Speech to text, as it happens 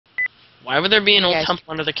Why would there be an old Yes. temple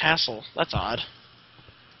under the castle? That's odd.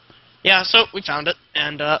 Yeah, so we found it,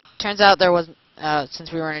 and Turns out there was,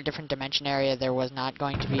 since we were in a different dimension area, there was not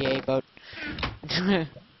going to be a boat.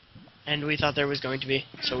 and we thought there was going to be,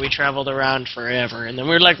 so we traveled around forever, and then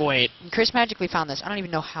we were like, wait. Chris magically found this. I don't even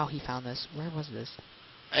know how he found this. Where was this?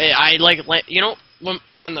 I like, you know,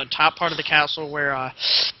 in the top part of the castle where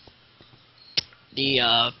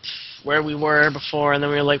where we were before, and then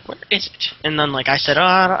we were like, where is it? And then like I said,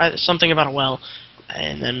 something about a well,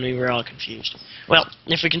 and then we were all confused. Well,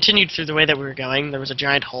 if we continued through the way that we were going, there was a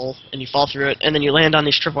giant hole, and you fall through it, and then you land on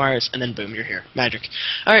these tripwires, and then boom, you're here. Magic.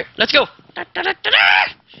 All right, let's go. Da, da, da, da, da!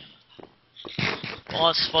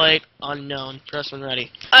 Boss fight unknown. Press when ready.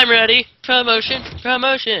 I'm ready. Promotion.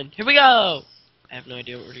 Promotion. Here we go. I have no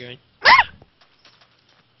idea what we're doing.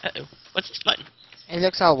 Uh-oh. What's this button? It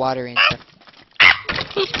looks all watery and stuff.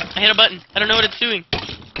 Boop. I hit a button. I don't know what it's doing.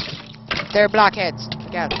 They're blockheads.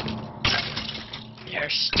 Look out. They're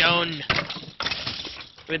stone.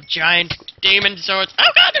 With giant demon swords.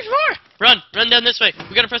 Oh god, there's more! Run! Run down this way.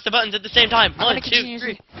 We gotta press the buttons at the same time. I'm 1, gonna 2, continue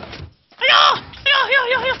 3.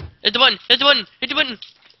 Hit the button! Hit the button! Hit the button!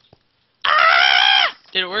 Ah!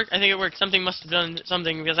 Did it work? I think it worked. Something must have done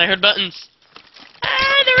something because I heard buttons.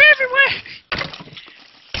 Ah, they're everywhere!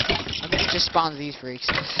 I bet it just spawns these freaks.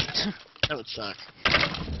 That would suck.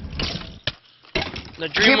 The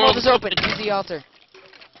Dream world is open. Use the altar.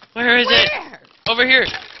 Where is it? Where? Over here.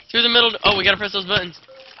 Through the middle. Oh, we gotta press those buttons.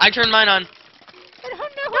 I turned mine on. I don't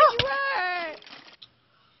know where you are.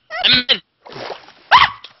 I'm in.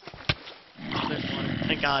 Oh, there's water.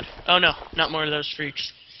 Thank God. Oh no, not more of those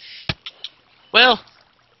freaks. Well.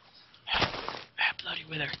 Bloody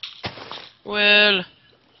wither. Well.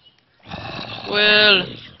 Well.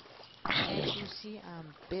 Can't you see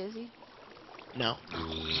I'm busy? No.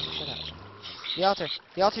 Shut up. The altar.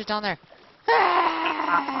 The altar's down there.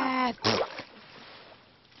 Ah!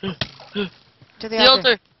 To the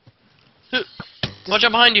altar. Watch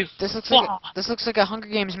out behind you. This looks like a Hunger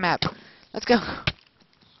Games map. Let's go.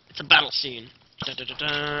 It's a battle scene. Da, da, da,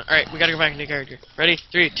 da. All right, we gotta go back into character. Ready?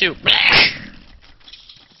 3, 2.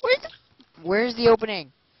 Where's the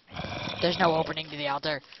opening? There's no opening to the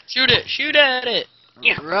altar. Shoot it. Shoot at it.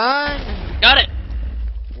 Yeah. Run. Got it.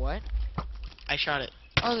 What? I shot it.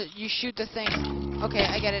 Oh, you shoot the thing. Okay,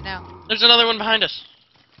 I get it now. There's another one behind us.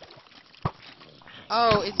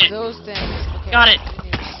 Oh, it's those things. Okay, Got it. I didn't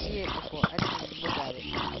even see it before. I didn't even look at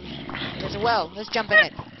it. There's a well. Let's jump in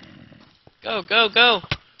it. Go, go, go.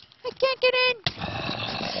 I can't get in.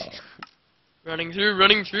 Running through,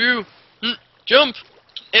 running through. Jump.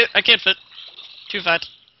 I can't fit. Too fat.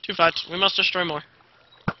 Too fat. We must destroy more.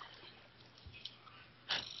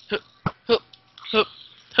 Hup, hup, hup,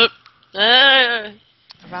 hup. Ah.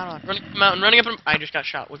 I found one. Running up a mountain, running up a... I just got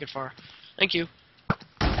shot wicked far. Thank you.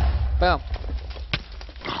 Boom.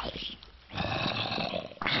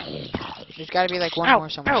 There's got to be like one Ow, more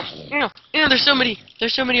somewhere. ow, ow, ow, there's so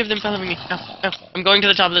many of them following me. Ow, ow. I'm going to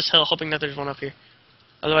the top of this hill, hoping that there's one up here.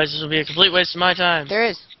 Otherwise, this will be a complete waste of my time. There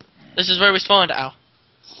is. This is where we spawned. Ow.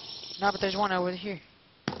 No, but there's one over here.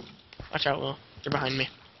 Watch out, Will. They're behind me.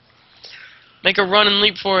 Make a run and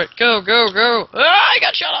leap for it. Go, go, go. Ah, I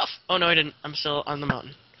got shot off. Oh, no, I didn't. I'm still on the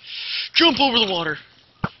mountain. Jump over the water.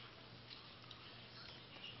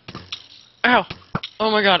 Ow.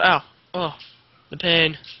 Oh, my God. Ow. Oh, the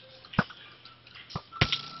pain.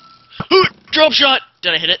 Drop shot.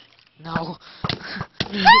 Did I hit it? No.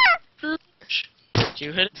 Did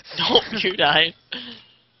you hit it? No, you died.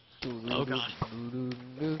 Oh, God.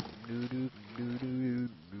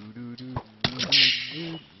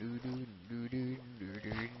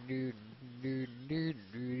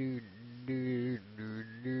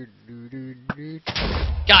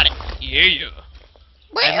 Got it. Yeah.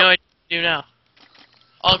 I have no idea what to do now.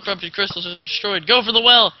 All corrupted crystals are destroyed. Go for the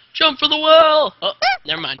well. Jump for the well. Oh,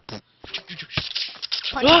 never mind.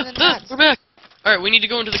 Punch them in the nuts. We're back. All right, we need to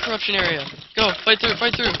go into the corruption area. Go, fight through,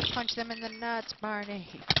 fight through. Punch them in the nuts, Barney.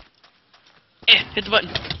 Hit the button.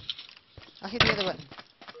 I'll hit the other button.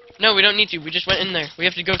 No, we don't need to. We just went in there. We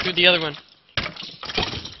have to go through the other one.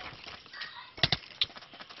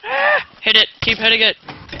 Hit it. Keep hitting it.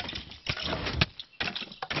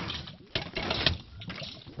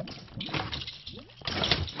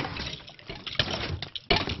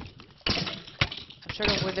 I'm sort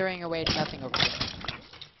of withering away to nothing over here.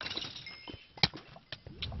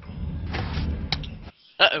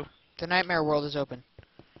 Uh-oh. The nightmare world is open.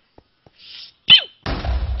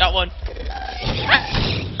 Got one.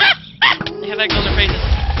 They have eggs on their faces.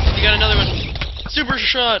 You got another one. Super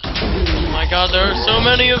shot. Oh my God, there are so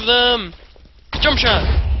many of them. Jump shot.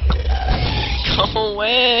 Go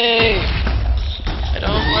away. I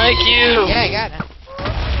don't like Thank you! Yeah, I got it.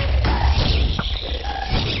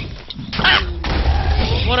 Ah!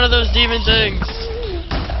 What are those demon things?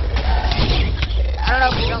 I don't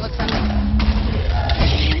know, but you don't look friendly.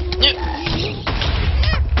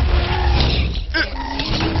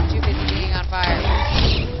 Too busy being on fire.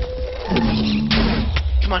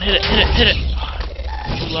 Come on, hit it, hit it, hit it.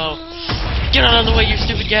 Too low. Get out of the way, you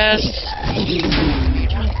stupid gas.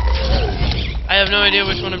 I have no idea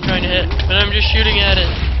which one I'm trying to hit, but I'm just shooting at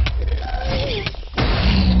it.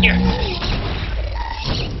 Here.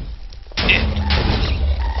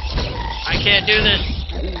 I can't do this.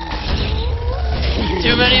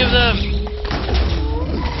 Too many of them.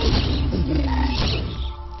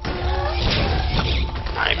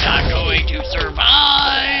 I'm not going to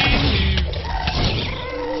survive.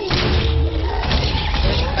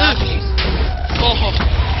 Oh.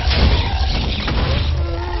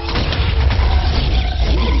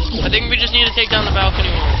 I think we just need to take down the balcony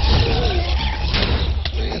once.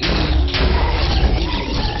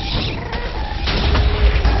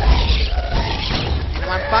 I'm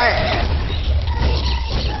on fire.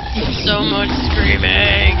 So much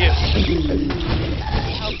screaming.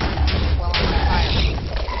 Well, I'm on fire.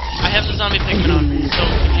 I have the zombie pigman on me, so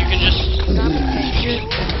if you can just... Zombie pig.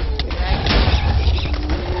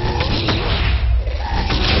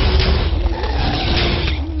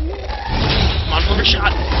 Come on, for a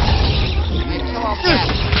shot. Kill all the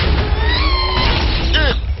cats.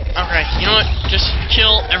 Okay, you know what? Just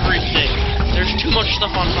kill everything. There's too much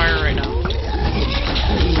stuff on fire right now.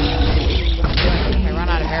 I run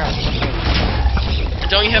out of arrows.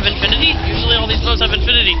 Don't you have infinity? Usually all these boats have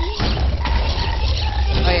infinity.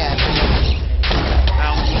 Oh yeah.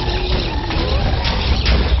 Ow.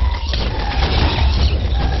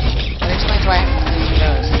 That explains why I haven't used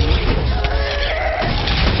those.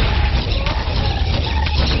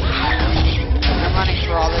 I'm running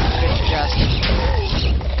through all this bitch just.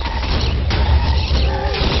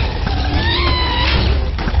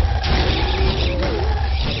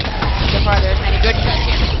 So far there's many good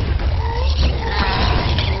cutscenes.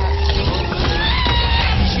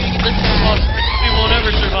 This is lost. We won't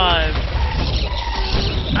ever survive.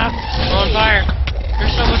 Ah, we're on fire.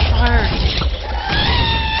 There's so much fire.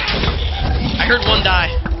 I heard one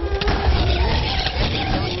die.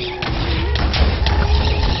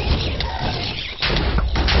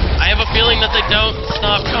 I have a feeling that they don't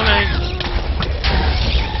stop coming.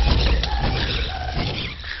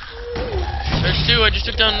 There's two. I just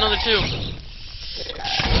took down another two.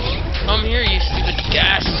 Come here, you stupid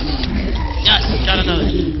gas. Yes, got another.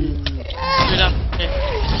 Shoot up. Okay.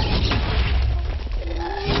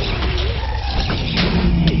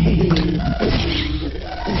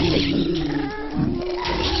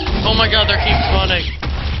 Oh my god, they keep spawning.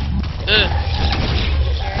 Ugh.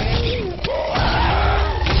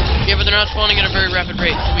 Yeah, but they're not spawning at a very rapid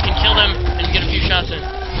rate, so we can kill them and get a few shots in.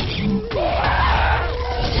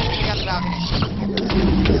 Take out the balcony.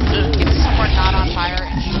 Get somewhere not on fire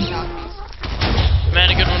and shoot the balconies. Man,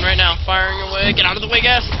 a good one right now. Firing away. Get out of the way,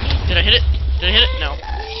 gas. Did I hit it? Did I hit it? No.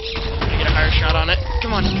 I'm gonna get a higher shot on it.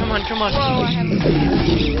 Come on, come on, come on. Whoa, I have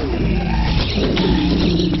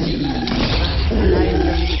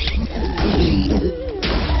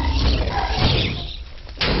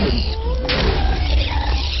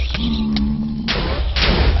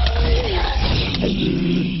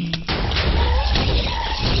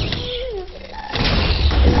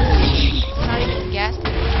not even gas.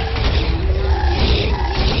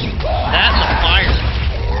 That and the fire.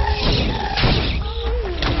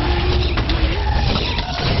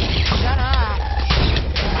 Shut up.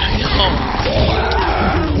 I know.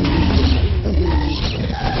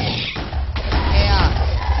 Chaos.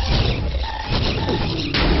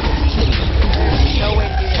 There's no way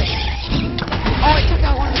to do this. Oh, I took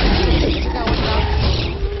out one of them. I took out one of them.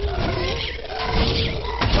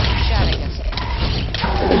 One shot, I guess.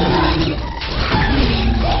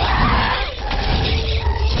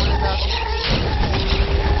 One of those.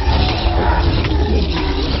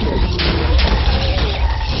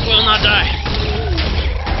 Will not die.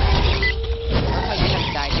 Looks like you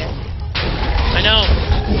haven't died yet. I know.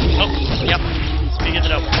 Oh, yep. Speaking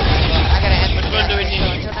it up. I gotta end Which one do we need?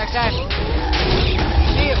 Until next time.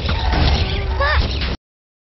 See you.